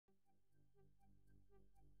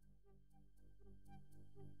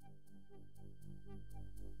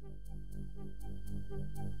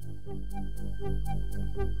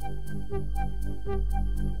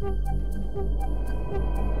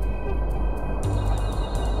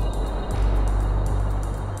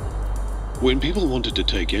When people wanted to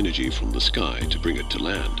take energy from the sky to bring it to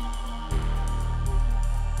land,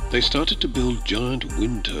 they started to build giant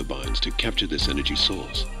wind turbines to capture this energy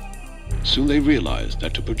source. Soon they realized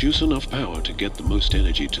that to produce enough power to get the most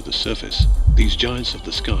energy to the surface, these giants of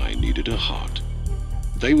the sky needed a heart.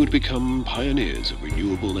 They would become pioneers of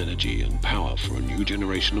renewable energy and power for a new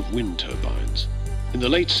generation of wind turbines. In the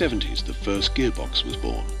late 70s, the first gearbox was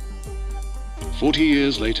born. 40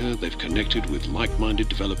 years later, they've connected with like-minded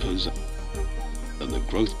developers, and the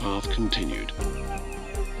growth path continued.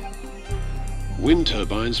 Wind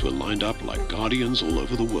turbines were lined up like guardians all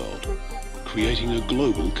over the world, creating a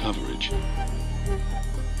global coverage.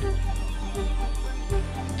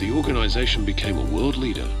 The organization became a world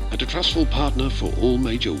leader and a trustful partner for all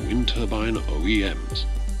major wind turbine OEMs.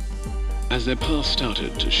 As their path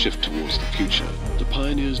started to shift towards the future, the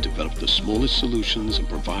pioneers developed the smallest solutions and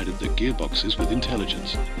provided the gearboxes with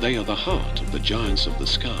intelligence. They are the heart of the giants of the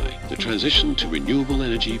sky. The transition to renewable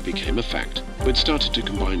energy became a fact, but started to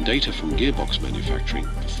combine data from gearbox manufacturing,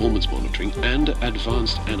 performance monitoring, and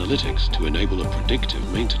advanced analytics to enable a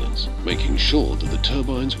predictive maintenance, making sure that the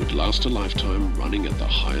turbines would last a lifetime running at the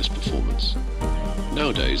highest performance.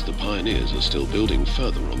 Nowadays, the pioneers are still building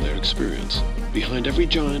further on their experience. Behind every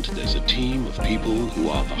giant, there's a team of people who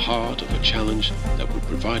are the heart of a challenge that would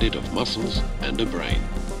provide it of muscles and a brain.